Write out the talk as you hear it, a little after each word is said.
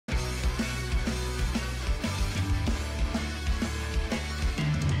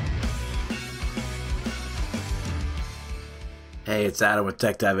Hey, it's Adam with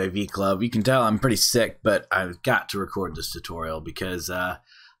Tech Dive AV Club. You can tell I'm pretty sick, but I've got to record this tutorial because I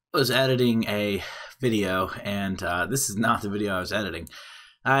was editing a video, and this is not the video I was editing.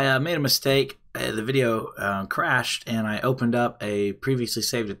 I made a mistake. The video crashed, and I opened up a previously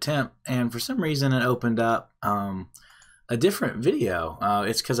saved attempt, and for some reason it opened up a different video.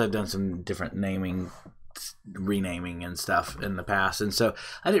 It's because I've done some different renaming and stuff in the past, and so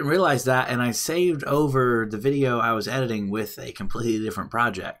I didn't realize that, and I saved over the video I was editing with a completely different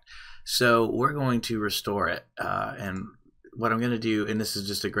project. So we're going to restore it, and what I'm going to do, and this is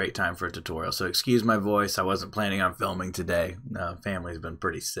just a great time for a tutorial, so excuse my voice. I wasn't planning on filming today. Family's been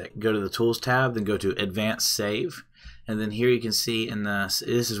pretty sick. Go to the Tools tab, then go to Advanced Save, and then here you can see in this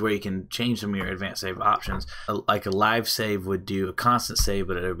is where you can change some of your advanced save options. Like a live save would do a constant save,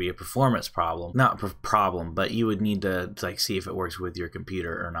 but it would be a performance problem. Not a problem, but you would need to like see if it works with your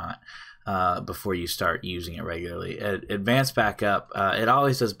computer or not before you start using it regularly. Advanced backup, it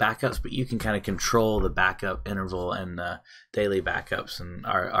always does backups, but you can kind of control the backup interval and daily backups and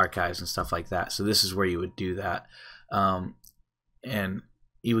archives and stuff like that. So this is where you would do that, and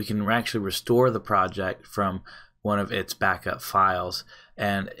we can actually restore the project from one of its backup files,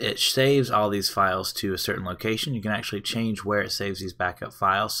 and it saves all these files to a certain location. You can actually change where it saves these backup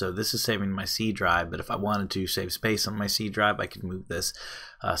files. So this is saving my C drive, but if I wanted to save space on my C drive, I could move this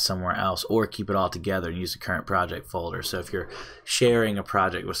somewhere else, or keep it all together and use the current project folder. So if you're sharing a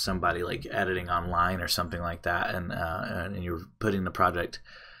project with somebody, like editing online or something like that, and you're putting the project,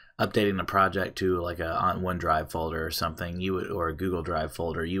 updating the project to like a OneDrive folder or something, or a Google Drive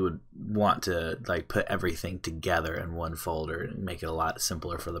folder, you would want to like put everything together in one folder and make it a lot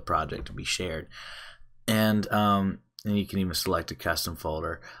simpler for the project to be shared. And you can even select a custom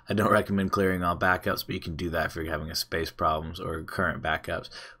folder. I don't recommend clearing all backups, but you can do that if you're having a space problems or current backups.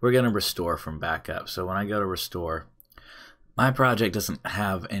 We're going to restore from backup. So when I go to restore, my project doesn't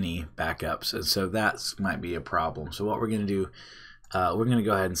have any backups, and so that might be a problem. So what we're going to do, we're going to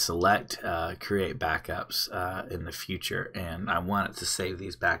go ahead and select create backups in the future, and I want it to save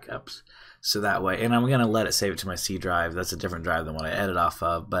these backups. So that way, and I'm going to let it save it to my C drive. That's a different drive than what I edit off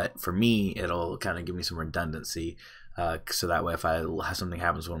of, but for me, it'll kind of give me some redundancy. So that way, if something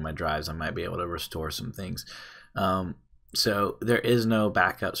happens to one of my drives, I might be able to restore some things. So there is no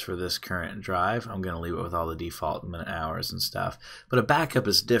backups for this current drive. I'm going to leave it with all the default minute hours and stuff. But a backup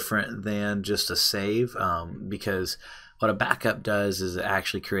is different than just a save, because what a backup does is it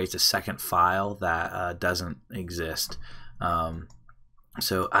actually creates a second file that doesn't exist.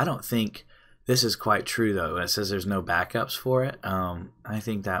 So I don't think this is quite true, though. It says there's no backups for it. I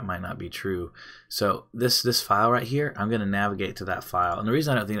think that might not be true. So this file right here, I'm going to navigate to that file. And the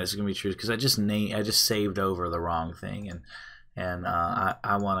reason I don't think this is going to be true is because I just saved over the wrong thing, and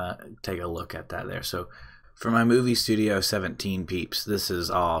I want to take a look at that there. So for my Movie Studio 17 peeps, this is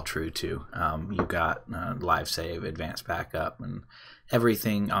all true too. You've got live save, advanced backup, and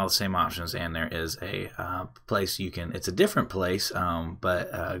everything, all the same options, and there is a place you can, it's a different place,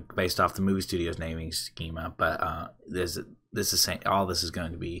 but based off the Movie Studio's naming schema, but this is saying all this is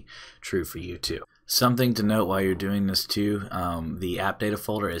going to be true for you too. Something to note while you're doing this too, the app data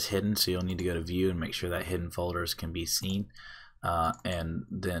folder is hidden, so you'll need to go to view and make sure that hidden folders can be seen, and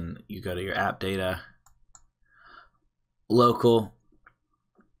then you go to your app data, local,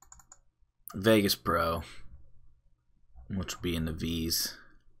 Vegas Pro, which will be in the V's,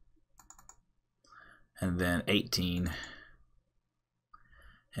 and then 18,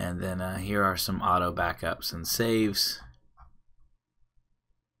 and then here are some auto backups and saves,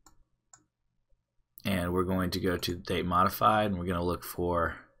 and we're going to go to date modified, and we're going to look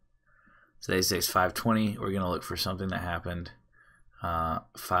for, today's date's 5/20, we're going to look for something that happened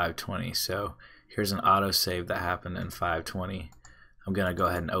 5/20, so here's an auto save that happened in 5/20. I'm going to go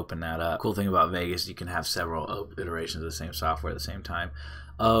ahead and open that up. Cool thing about Vegas, you can have several iterations of the same software at the same time.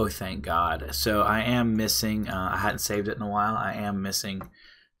 Oh, thank God. So I am missing, I hadn't saved it in a while, I am missing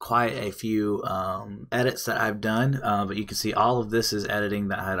quite a few edits that I've done, but you can see all of this is editing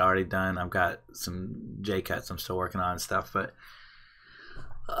that I had already done. I've got some J-cuts I'm still working on and stuff, but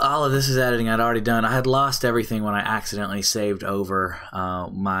all of this is editing I'd already done. I had lost everything when I accidentally saved over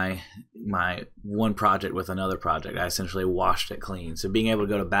my one project with another project. I essentially washed it clean. So being able to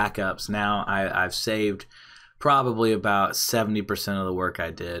go to backups, now I've saved probably about 70% of the work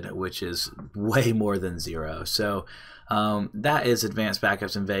I did, which is way more than zero. So that is advanced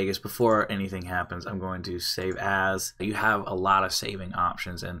backups in Vegas. Before anything happens, I'm going to save as. You have a lot of saving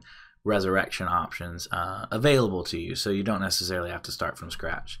options and resurrection options available to you, so you don't necessarily have to start from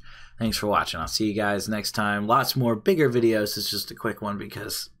scratch. Thanks for watching. I'll see you guys next time. Lots more bigger videos. It's just a quick one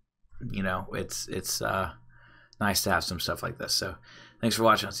because, you know, it's nice to have some stuff like this. So thanks for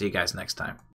watching. I'll see you guys next time.